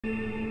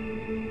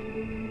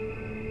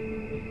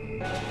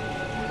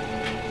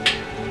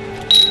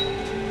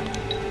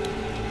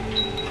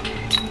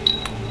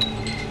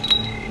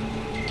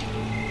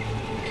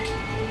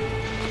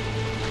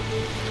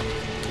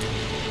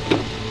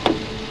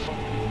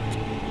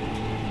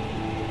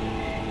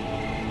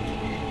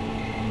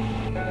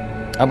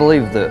I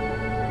believe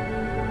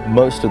that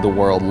most of the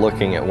world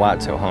looking at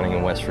whitetail hunting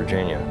in West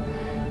Virginia,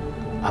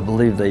 I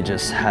believe they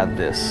just have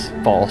this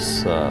false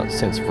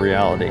sense of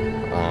reality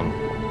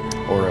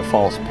or a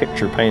false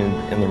picture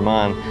painted in their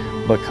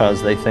mind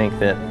because they think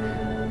that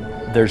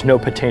there's no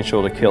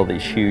potential to kill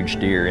these huge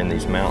deer in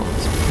these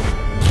mountains.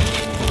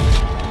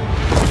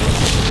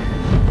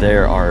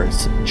 There are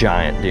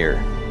giant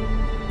deer,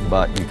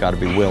 but you've got to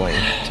be willing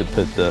to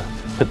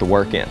put the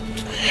work in.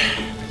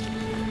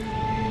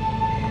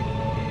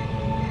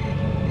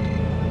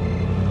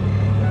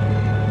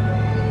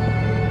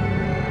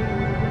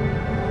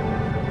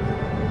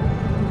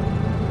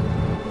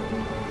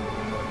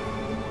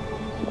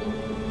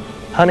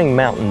 Hunting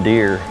mountain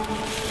deer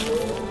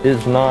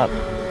is not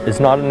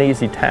an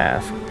easy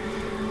task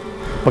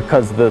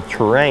because the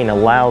terrain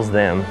allows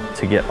them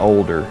to get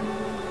older.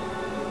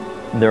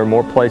 There are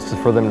more places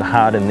for them to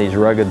hide in these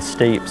rugged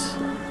steeps,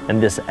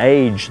 and this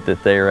age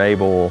that they are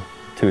able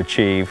to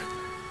achieve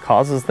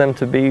causes them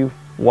to be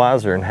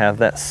wiser and have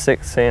that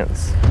sixth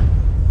sense.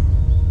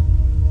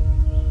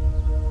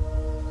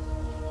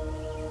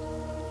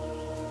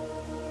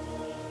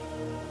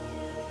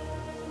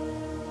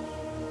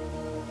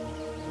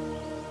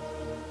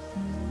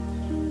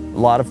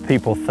 A lot of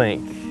people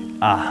think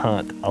I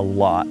hunt a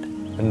lot,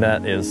 and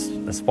that is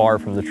as far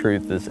from the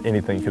truth as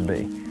anything could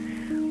be.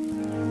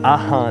 I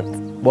hunt,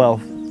 well,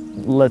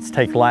 let's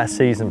take last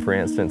season for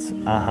instance,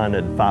 I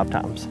hunted 5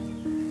 times.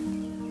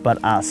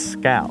 But I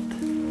scout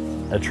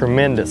a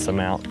tremendous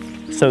amount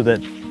so that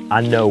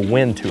I know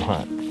when to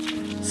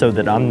hunt, so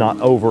that I'm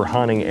not over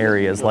hunting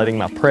areas, letting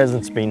my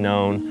presence be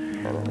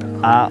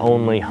known. I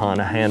only hunt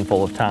a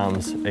handful of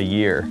times a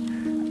year.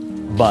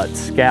 But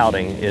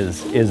scouting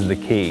is the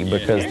key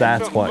because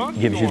that's what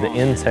gives you the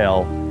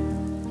intel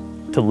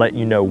to let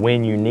you know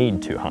when you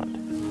need to hunt.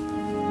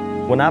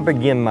 When I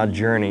begin my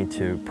journey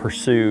to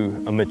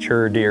pursue a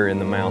mature deer in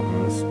the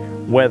mountains,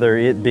 whether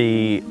it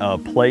be a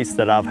place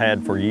that I've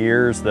had for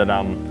years that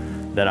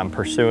I'm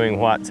pursuing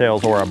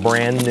whitetails or a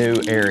brand new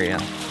area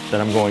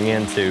that I'm going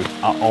into,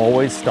 I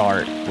always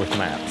start with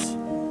maps.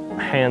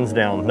 Hands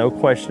down, no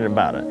question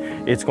about it.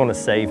 It's going to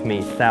save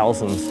me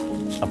thousands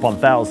upon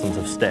thousands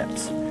of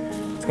steps.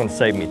 It's going to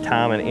save me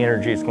time and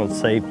energy. It's going to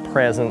save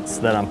presence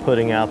that I'm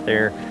putting out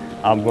there.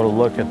 I'm going to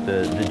look at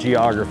the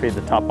geography,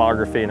 the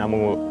topography, and I'm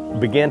going to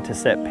begin to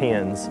set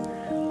pins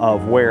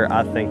of where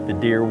I think the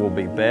deer will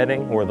be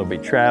bedding, where they'll be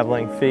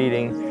traveling,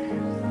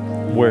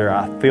 feeding, where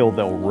I feel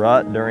they'll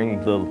rut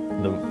during the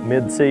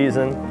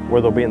mid-season,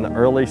 where they'll be in the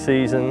early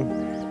season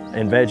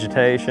in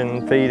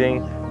vegetation,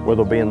 feeding, where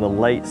they'll be in the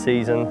late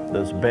season,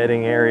 those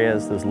bedding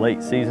areas, those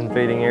late season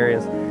feeding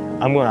areas.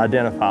 I'm going to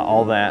identify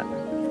all that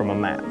from a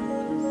map.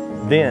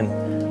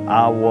 Then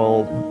I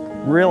will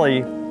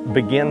really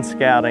begin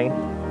scouting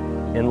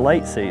in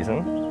late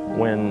season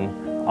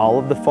when all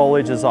of the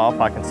foliage is off.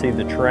 I can see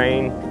the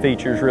terrain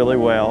features really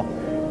well.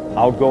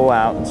 I'll go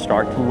out and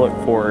start to look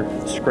for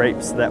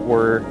scrapes that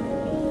were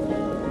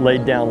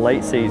laid down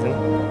late season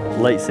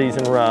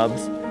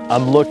rubs.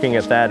 I'm looking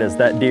at that as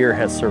that deer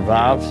has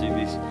survived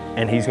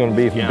and he's going to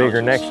be even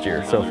bigger next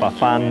year. So if I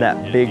find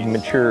that big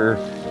mature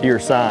deer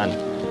sign,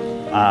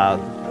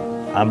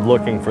 I'm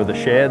looking for the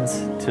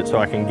sheds so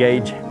I can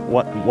gauge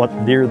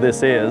what deer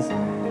this is,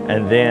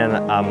 and then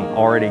I'm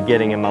already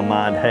getting in my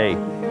mind, hey,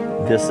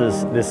 this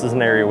is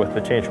an area with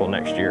potential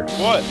next year.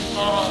 What?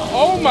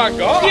 Oh my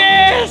God!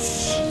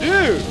 Yes!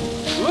 Dude,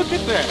 look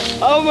at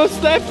that! I almost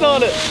stepped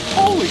on it!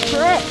 Holy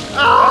crap!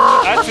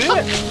 That's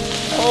it!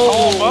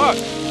 Oh my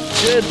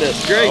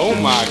goodness gracious! Oh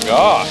my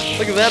gosh!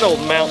 Look at that old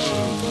mountain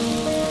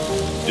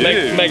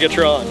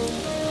Megatron.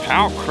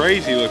 How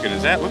crazy looking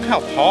is that? Look how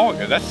tall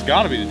it is. That's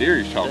got to be the deer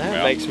he's talking about.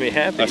 That makes me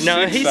happy.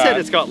 No, he said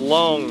it's got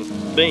long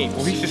beams.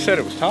 Well, he just said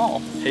it was tall.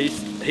 He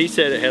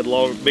said it had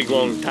big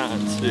long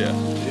tines. Yeah.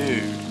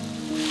 Dude.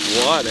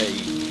 What a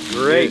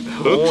great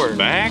horn.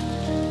 Back.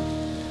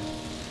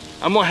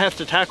 I'm going to have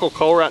to tackle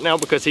Cole right now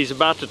because he's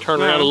about to turn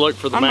around and look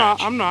for the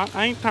match. I'm not.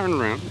 I ain't turning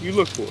around. You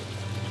look for it.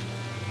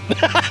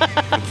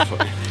 That's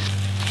funny.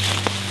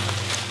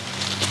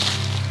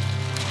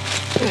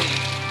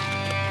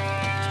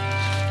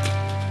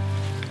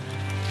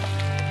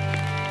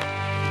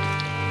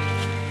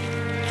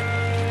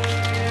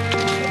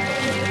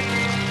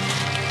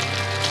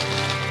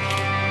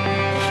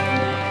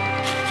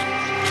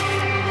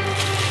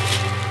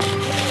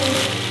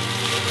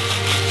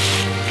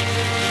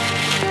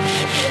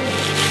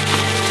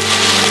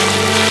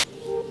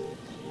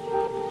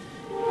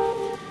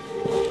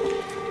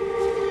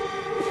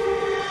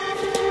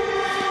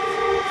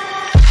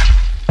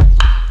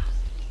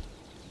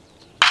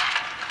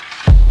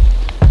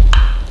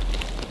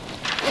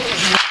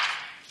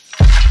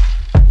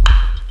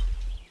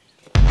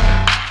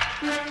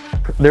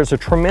 There's a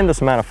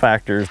tremendous amount of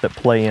factors that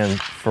play in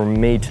for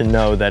me to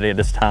know that it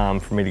is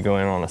time for me to go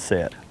in on a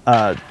set.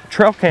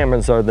 Trail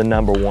cameras are the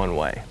 #1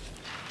 way.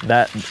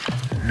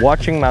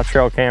 Watching my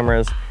trail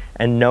cameras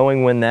and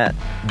knowing when that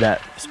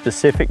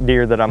specific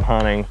deer that I'm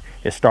hunting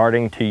is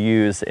starting to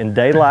use in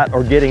daylight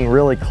or getting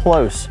really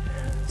close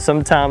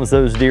Sometimes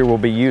those deer will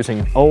be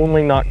using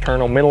only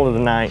nocturnal, middle of the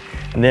night,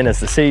 and then as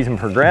the season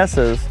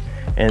progresses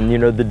and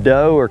the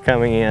doe are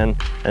coming in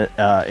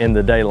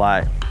the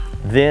daylight,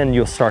 then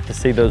you'll start to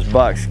see those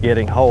bucks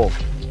getting whole.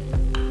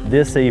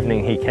 This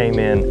evening he came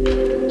in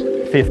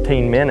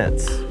 15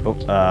 minutes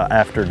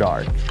after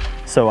dark.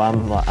 So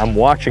I'm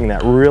watching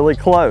that really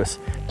close.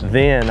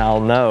 Then I'll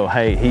know,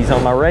 hey, he's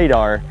on my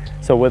radar.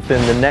 So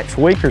within the next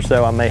week or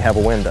so, I may have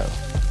a window.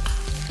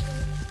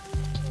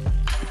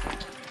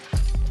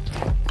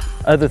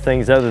 Other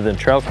things other than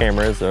trail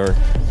cameras are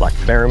like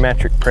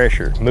barometric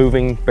pressure,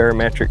 moving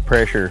barometric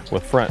pressure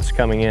with fronts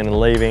coming in and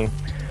leaving.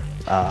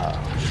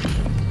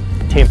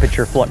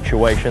 Temperature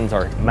fluctuations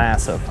are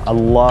massive. I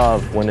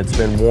love when it's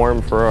been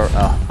warm for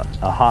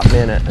a hot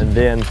minute and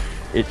then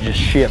it just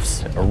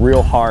shifts a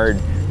real hard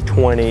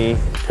 20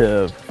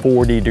 to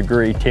 40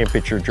 degree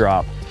temperature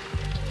drop.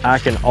 I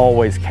can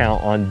always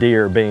count on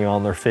deer being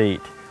on their feet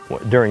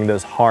during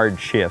those hard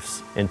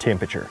shifts in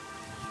temperature.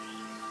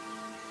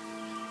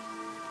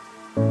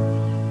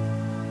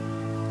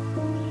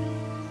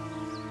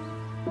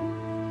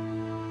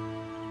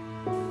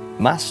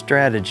 My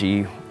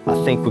strategy,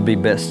 I think, would be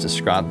best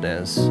described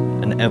as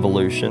an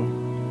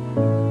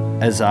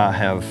evolution. As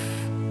I've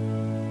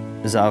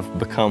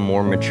become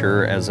more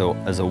mature as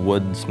a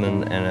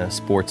woodsman and a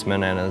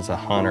sportsman and as a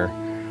hunter,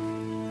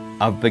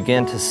 I've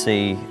begun to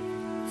see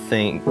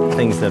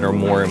things that are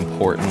more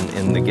important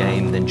in the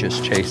game than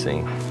just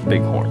chasing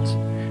bighorns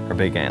or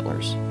big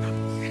antlers.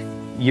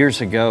 Years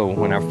ago,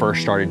 when I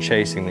first started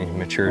chasing these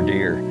mature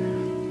deer,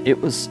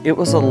 it was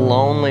a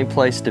lonely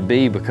place to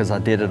be because I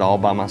did it all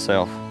by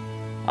myself.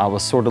 I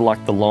was sort of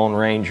like the Lone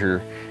Ranger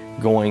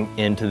going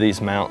into these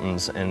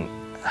mountains, and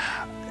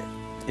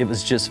it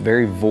was just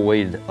very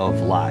void of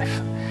life.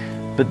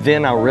 But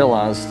then I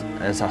realized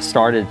as I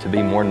started to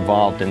be more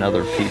involved in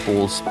other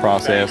people's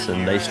process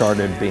and they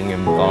started being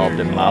involved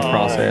in my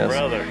process,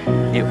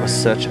 it was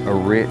such a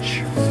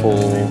rich,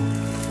 full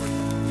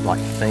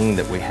thing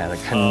that we had, a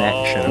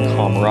connection, a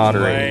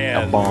camaraderie,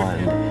 a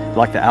bond.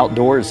 Like the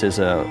outdoors is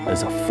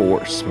a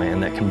force,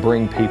 man, that can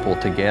bring people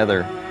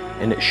together.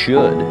 And it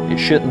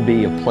shouldn't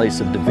be a place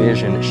of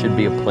division, it should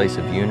be a place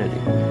of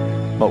unity.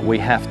 But we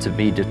have to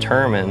be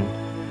determined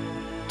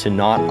to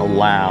not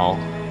allow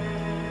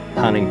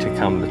hunting to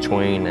come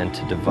between and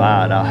to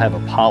divide. I have a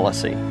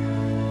policy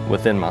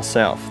within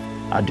myself.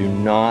 I do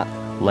not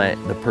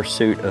let the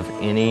pursuit of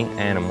any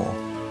animal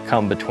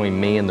come between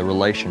me and the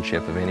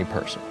relationship of any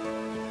person.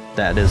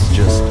 That is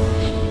just,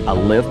 I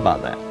live by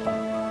that.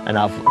 And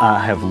I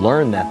have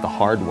learned that the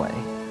hard way,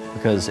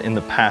 because in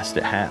the past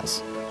it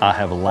has. I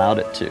have allowed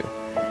it to.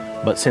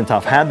 But since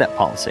I've had that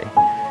policy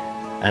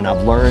and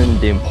I've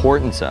learned the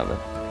importance of it,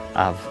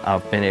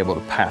 I've been able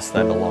to pass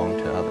that along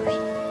to others.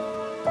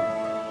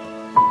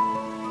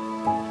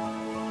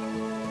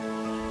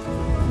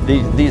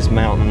 These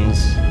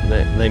mountains,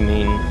 they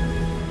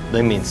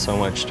mean so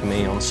much to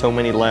me on so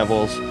many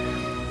levels.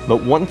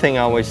 But one thing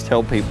I always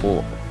tell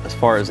people, as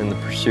far as in the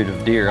pursuit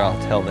of deer,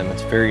 I'll tell them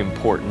it's very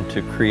important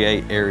to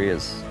create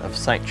areas of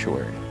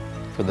sanctuary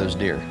for those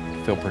deer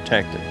to feel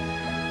protected.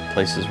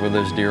 Places where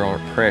those deer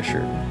aren't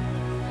pressured.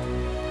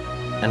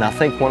 And I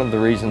think one of the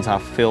reasons I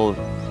feel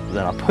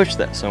that I push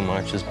that so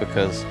much is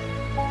because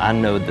I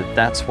know that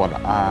that's what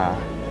I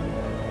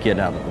get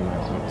out of the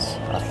mountains.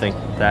 I think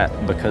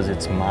that because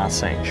it's my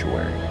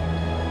sanctuary.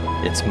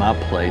 It's my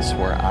place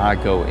where I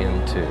go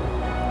into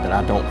that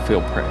I don't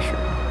feel pressure,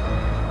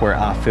 where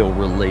I feel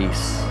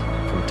release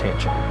from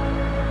tension,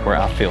 where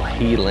I feel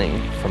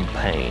healing from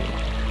pain,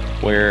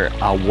 where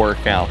I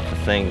work out the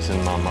things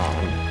in my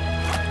mind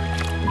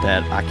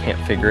that I can't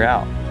figure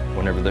out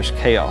whenever there's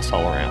chaos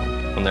all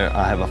around. When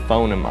I have a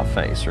phone in my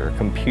face or a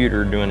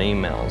computer doing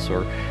emails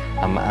or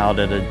I'm out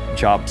at a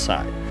job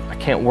site. I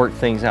can't work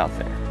things out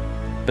there.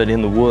 But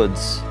in the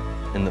woods,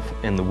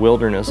 in the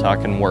wilderness, I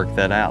can work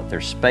that out.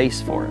 There's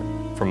space for it,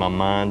 for my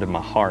mind and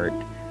my heart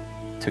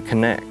to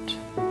connect.